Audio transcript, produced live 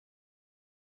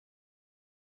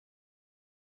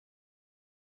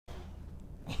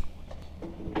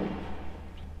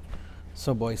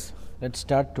So boys, let's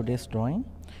start today's drawing,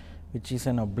 which is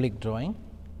an oblique drawing.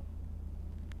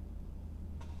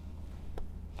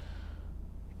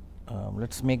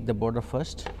 Let's make the border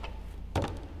first.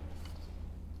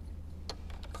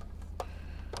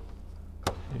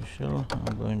 Usual,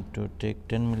 I'm going to take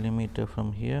 10 millimeter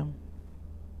from here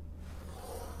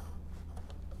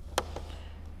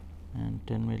and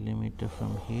 10 millimeter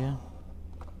from here,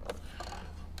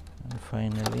 and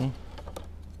finally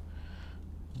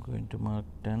I'm going to mark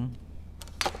 10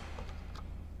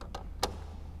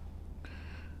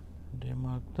 and I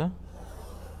mark the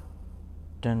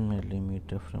 10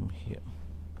 millimeter from here.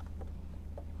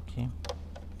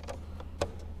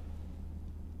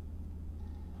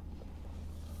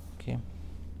 Okay,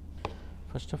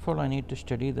 first of all I need to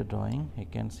study the drawing. I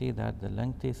can see that the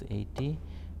length is 80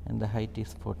 and the height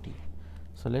is 40.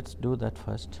 So let's do that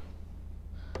first.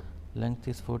 Length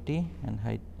is 40 and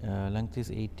height length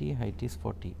is 80, height is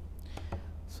 40.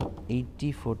 So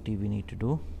 80, 40 we need to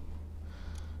do.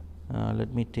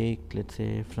 Let me take, let's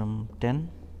say, from 10.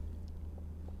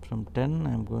 From 10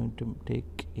 I am going to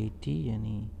take 80,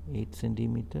 any 8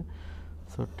 centimeter.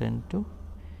 So 10 to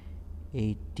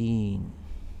 18.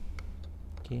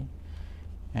 Okay,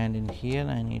 and in here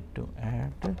I need to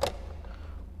add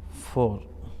 4,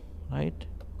 right?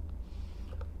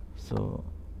 So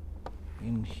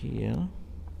in here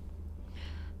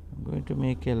I'm going to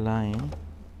make a line.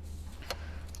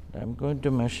 I'm going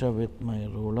to measure with my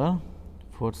ruler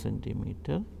 4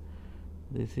 centimeter.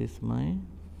 This is my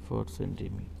 4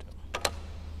 centimeter.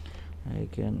 I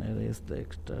can erase the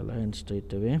extra line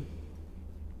straight away.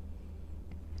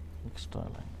 Extra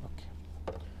line,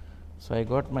 okay. So I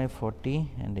got my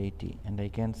 40 and 80, and I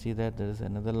can see that there is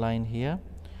another line here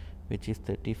which is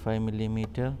 35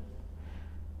 millimeter,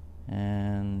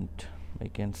 and I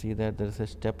can see that there is a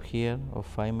step here of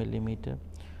 5 millimeter.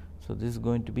 So this is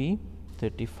going to be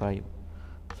 35.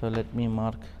 So let me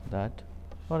mark that,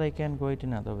 or I can go it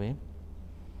in another way.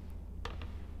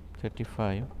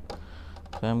 35.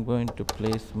 So I am going to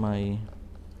place my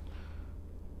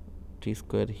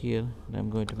T-square here, and I am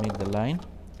going to make the line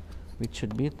which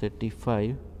should be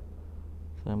 35.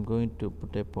 So I am going to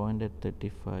put a point at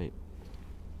 35.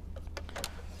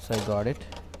 So I got it.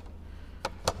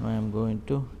 Now I am going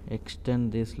to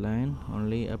extend this line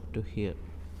only up to here.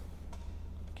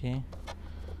 Okay,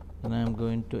 then I am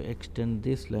going to extend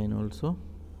this line also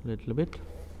little bit,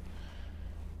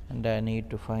 and I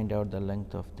need to find out the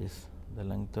length of this. The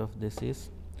length of this is,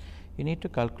 you need to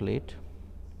calculate.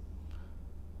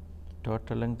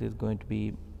 Total length is going to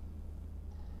be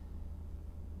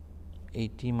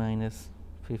 80 minus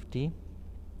 50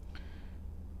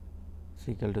 is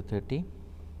equal to 30.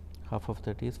 Half of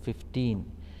 30 is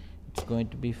 15. It's going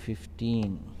to be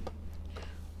 15.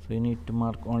 So you need to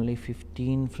mark only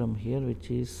 15 from here,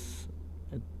 which is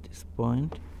at this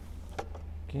point.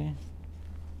 Okay,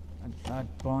 at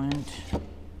that point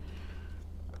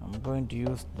I'm going to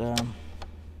use the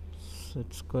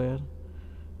set square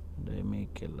and I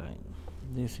make a line.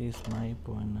 This is my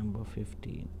point number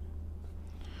 15.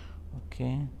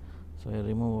 Okay, so I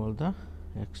remove all the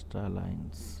extra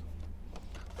lines.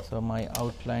 So my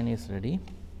outline is ready.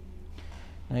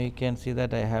 Now you can see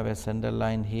that I have a center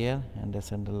line here and a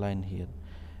center line here.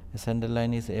 A center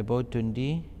line is about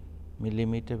 20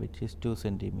 millimeter, which is 2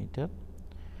 centimeter,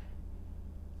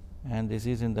 and this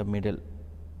is in the middle.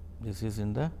 This is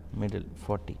in the middle,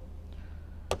 40.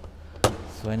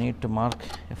 So I need to mark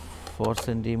a 4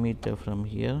 centimeter from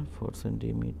here, 4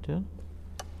 centimeter,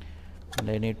 and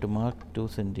I need to mark 2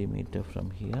 centimeter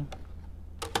from here,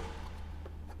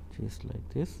 which is like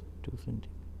this, 2 centimeter.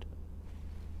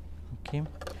 Okay,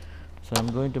 so I am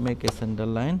going to make a center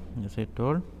line, as I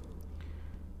told,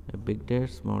 a big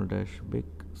dash, small dash, big,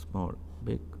 small,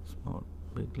 big, small,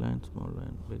 big line, small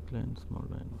line, big line, small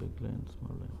line, big line,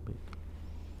 small line, big.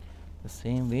 The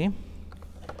same way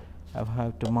I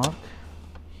have to mark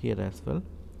here as well.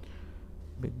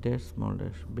 Big dash, small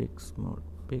dash, big, small,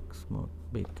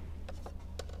 big.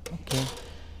 Okay,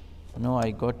 now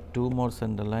I got 2 more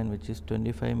center line, which is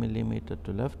 25 millimeter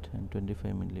to left and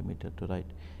 25 millimeter to right.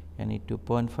 I need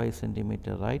 2.5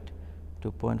 centimeter right,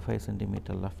 2.5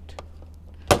 centimeter left.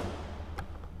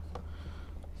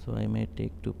 So I may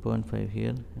take 2.5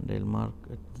 here, and I will mark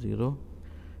at 0,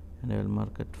 and I will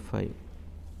mark at 5.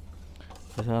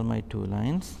 These are my 2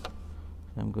 lines.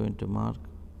 I am going to mark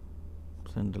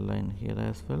center line here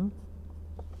as well,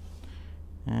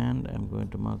 and I am going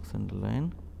to mark center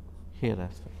line here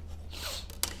as well.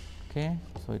 Okay,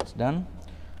 so it's done.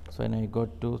 So now I got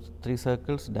 3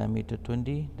 circles, diameter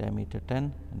 20, diameter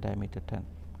 10, and diameter 10.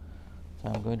 So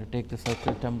I am going to take the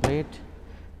circle template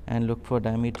and look for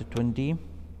diameter 20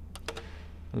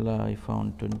 I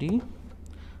found 20.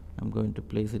 I'm going to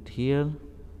place it here.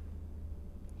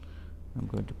 I'm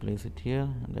going to place it here,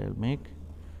 and I'll make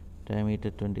diameter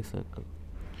 20 circle.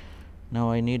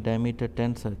 Now I need diameter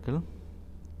 10 circle,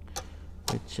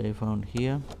 which I found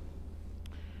here,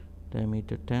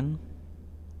 diameter 10.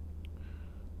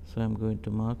 So I'm going to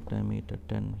mark diameter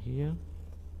 10 here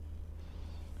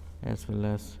as well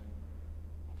as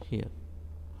here.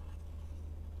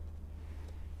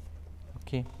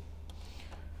 Okay.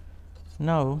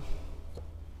 Now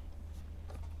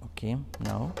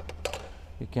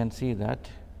you can see that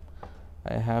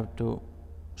I have to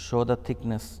show the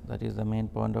thickness. That is the main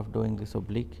point of doing this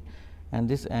oblique, and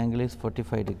this angle is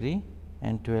 45 degree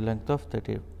and to a length of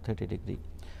 30 degree.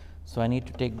 So I need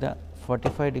to take the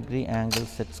 45 degree angle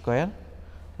set square.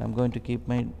 I am going to keep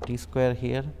my t square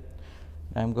here.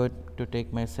 I am going to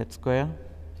take my set square.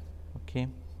 Okay.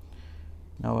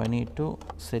 Now I need to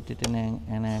set it in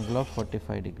an angle of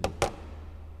 45 degree.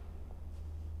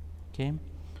 Okay.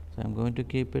 So I am going to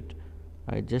keep it.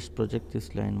 I just project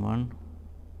this line 1,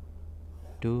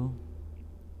 2,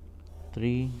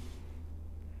 3,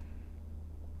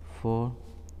 4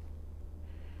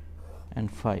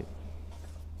 and 5.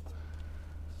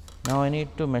 Now I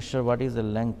need to measure what is the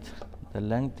length. The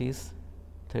length is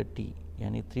 30,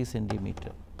 yani 3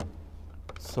 centimeter.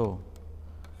 So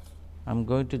I am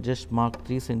going to just mark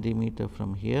 3 centimeter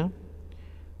from here.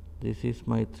 This is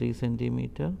my 3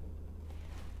 centimeter.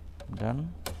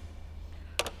 Done.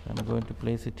 I am going to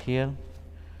place it here.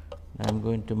 I am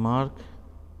going to mark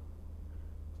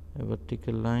a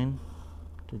vertical line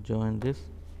to join this.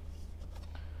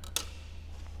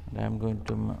 I am going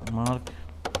to mark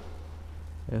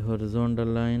a horizontal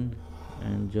line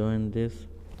and join this.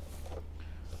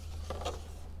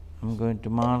 I am going to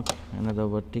mark another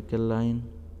vertical line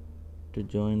to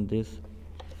join this,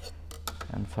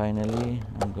 and finally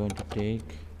I am going to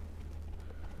take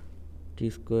t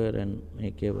square and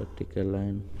make a vertical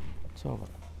line. It's over.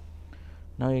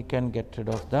 Now you can get rid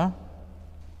of the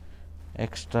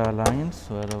extra lines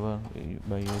wherever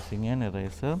by using an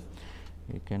eraser.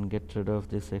 You can get rid of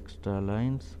these extra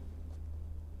lines.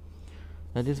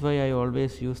 That is why I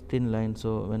always use thin lines,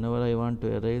 so whenever I want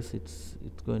to erase, it's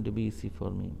going to be easy for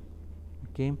me.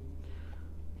 Okay.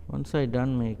 Once I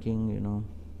done making,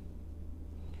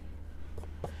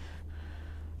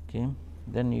 okay,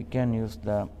 then you can use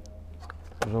the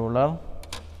ruler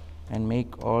and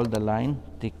make all the line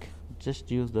thick.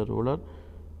 Just use the ruler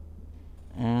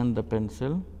and the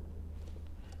pencil,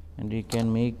 and you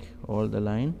can make all the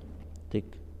line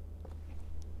thick.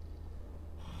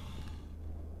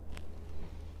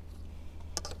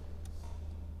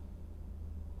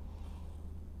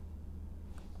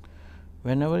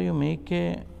 Whenever you make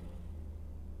a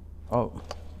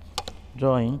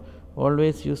drawing,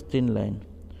 always use thin line.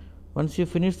 Once you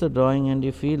finish the drawing and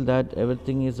you feel that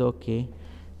everything is okay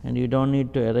and you don't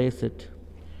need to erase it,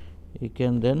 you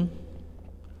can then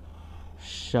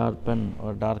sharpen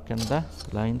or darken the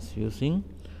lines using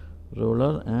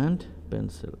ruler and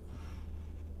pencil.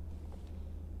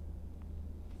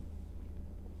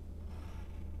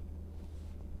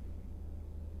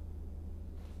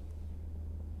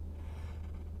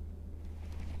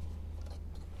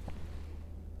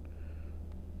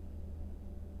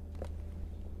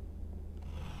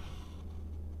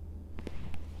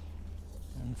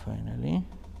 And finally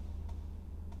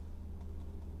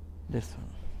this one.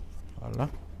 Voila.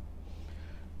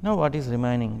 Now what is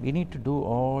remaining? We need to do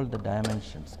all the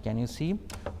dimensions. Can you see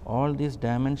all this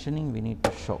dimensioning we need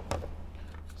to show?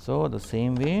 So the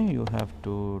same way you have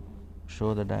to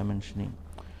show the dimensioning.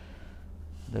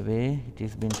 The way it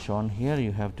is been shown here,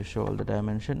 you have to show all the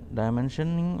dimension.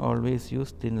 Dimensioning, always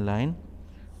use thin line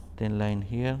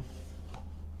here,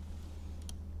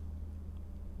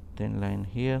 thin line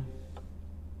here,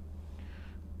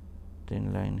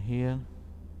 thin line here,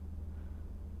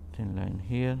 thin line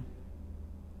here,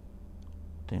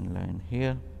 thin line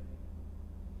here.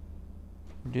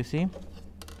 Do you see?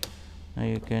 Now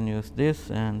you can use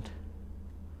this and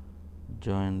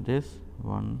join this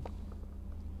 1,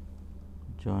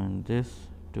 join this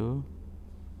 2,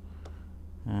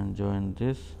 and join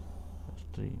this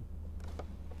 3.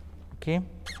 Okay.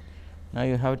 Now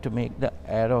you have to make the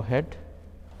arrowhead.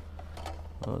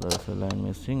 Oh, there is a line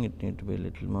missing. It needs to be a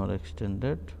little more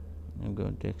extended. I'm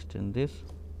going to extend this.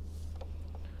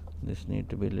 This need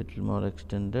to be a little more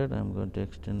extended. I'm going to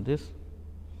extend this.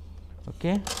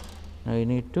 Okay. Now you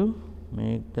need to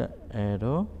make the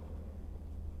arrow.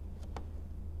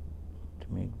 To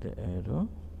make the arrow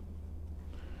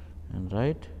and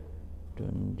write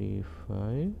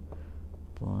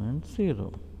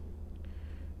 25.0.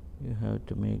 You have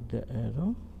to make the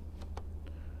arrow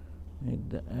make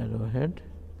the arrowhead,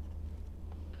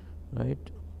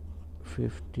 right,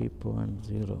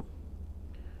 50.0.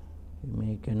 We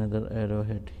make another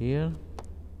arrowhead here,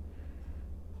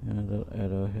 another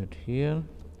arrowhead here,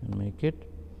 and make it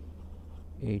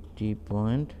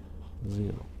 80.0.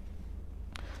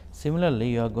 Similarly,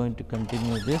 you are going to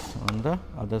continue this on the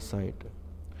other side.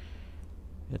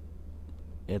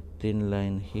 A thin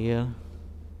line here,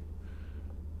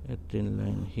 a thin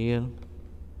line here,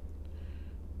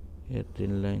 a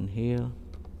thin line here,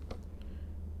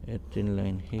 a thin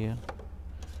line here,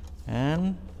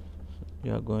 and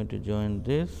you are going to join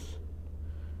this,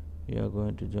 you are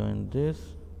going to join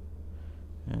this,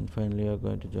 and finally you are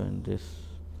going to join this.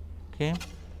 Okay.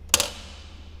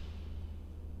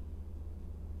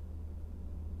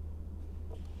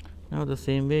 Now the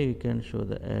same way you can show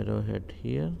the arrowhead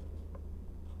here,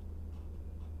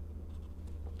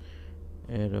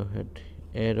 arrowhead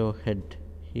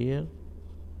here,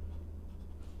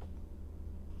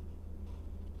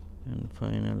 and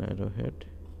final arrowhead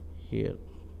here.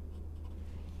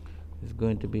 Is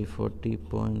going to be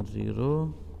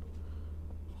 40.0,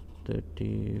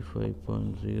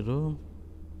 35.0,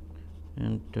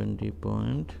 and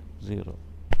 20.0.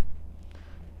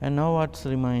 And now what's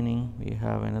remaining? We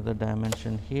have another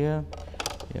dimension here.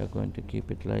 We are going to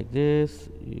keep it like this.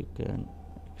 You can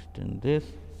extend this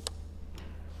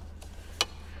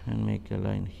and make a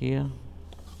line here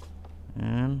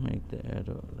and make the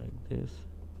arrow like this,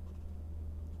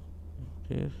 like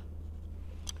this.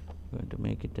 I'm going to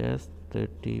make it as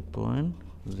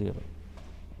 30.0,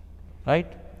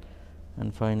 right?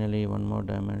 And finally one more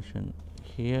dimension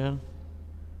here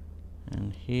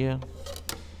and here.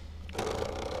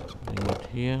 Bring it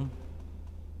here,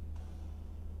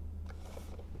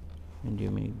 and you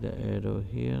make the arrow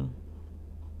here,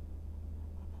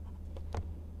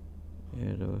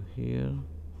 arrow here,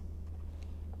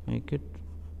 make it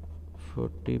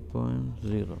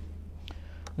 40.0.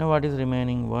 Now what is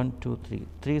remaining? 1, 2, 3.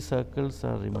 3 circles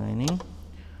are remaining.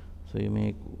 So you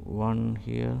make 1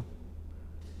 here,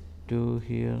 2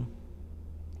 here,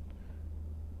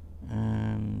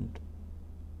 and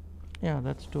yeah,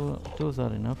 that's 2's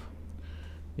are enough.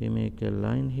 We make a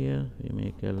line here, we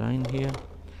make a line here,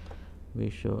 we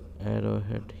show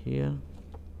arrowhead here,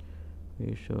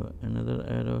 we show another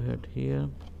arrowhead here.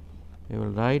 We will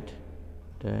write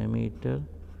diameter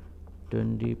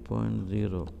 20.0. We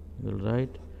will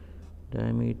write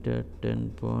diameter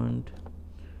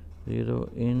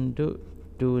 10.0 into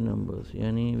 2 numbers.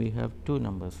 Yani we have 2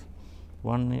 numbers.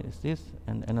 One is this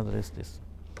and another is this.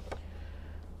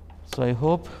 So I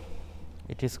hope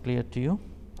it is clear to you.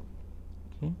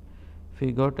 Okay. If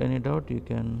you got any doubt, you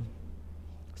can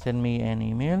send me an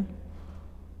email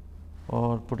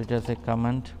or put it as a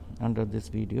comment under this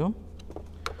video.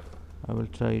 I will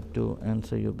try to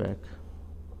answer you back.